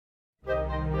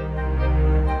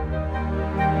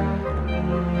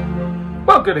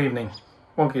Well, good evening.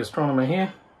 Wonky Astronomer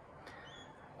here.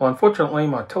 Well, unfortunately,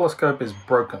 my telescope is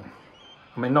broken.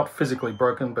 I mean, not physically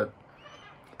broken, but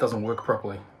it doesn't work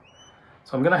properly.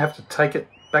 So I'm going to have to take it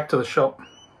back to the shop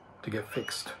to get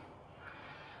fixed.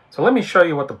 So let me show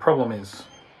you what the problem is.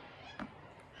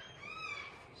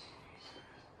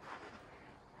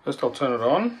 First, I'll turn it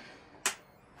on.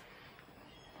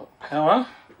 Power.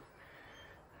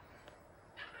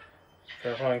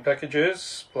 Verifying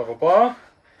packages, blah, blah, blah.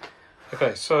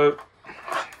 Okay, so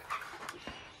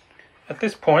at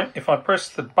this point, if I press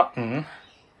the button,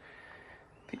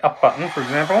 the up button, for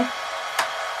example,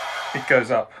 it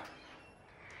goes up.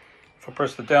 If I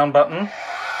press the down button,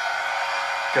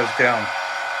 it goes down.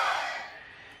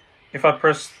 If I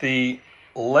press the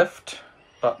left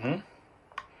button,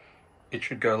 it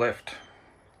should go left,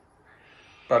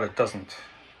 but it doesn't.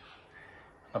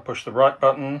 I push the right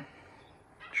button,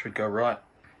 it should go right,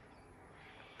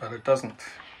 but it doesn't.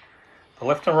 The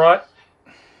left and right,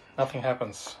 nothing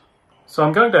happens. So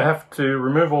I'm going to have to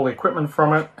remove all the equipment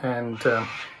from it and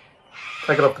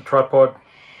take it off the tripod,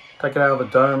 take it out of the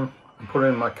dome and put it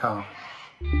in my car.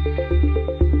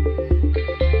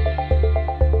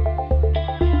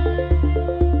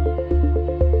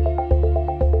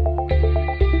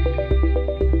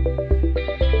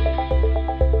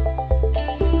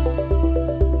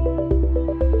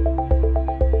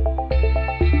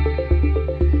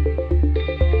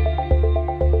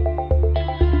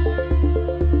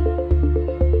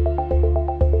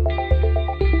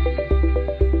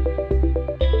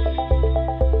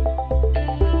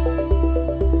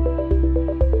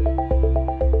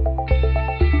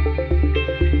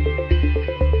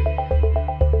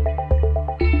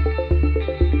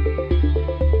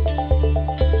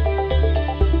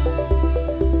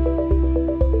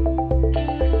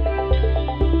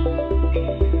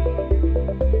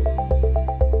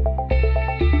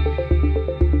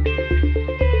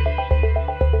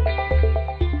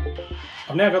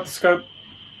 I've now got the scope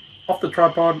off the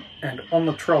tripod and on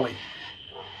the trolley.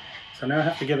 So now I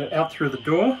have to get it out through the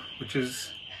door, which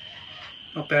is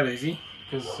not that easy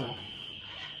because it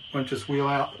won't just wheel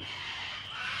out.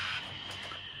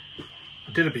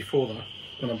 I did it before though,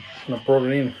 when I brought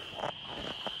it in.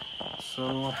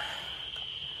 So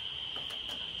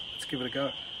let's give it a go.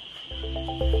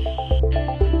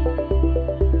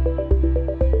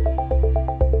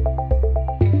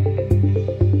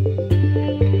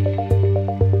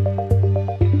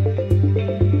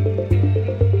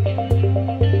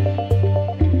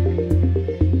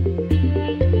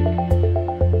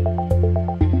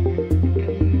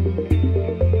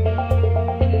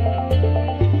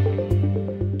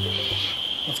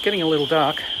 Getting a little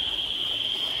dark,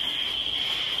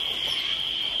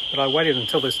 but I waited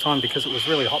until this time because it was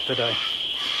really hot today.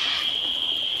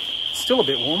 It's still a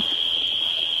bit warm.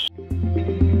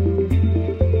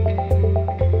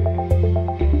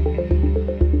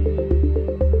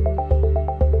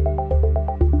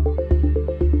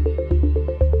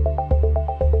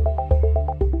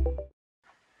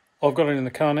 I've got it in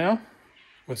the car now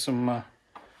with some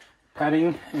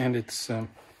padding, and it's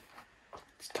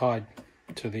tied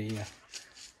to the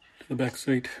back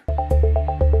seat.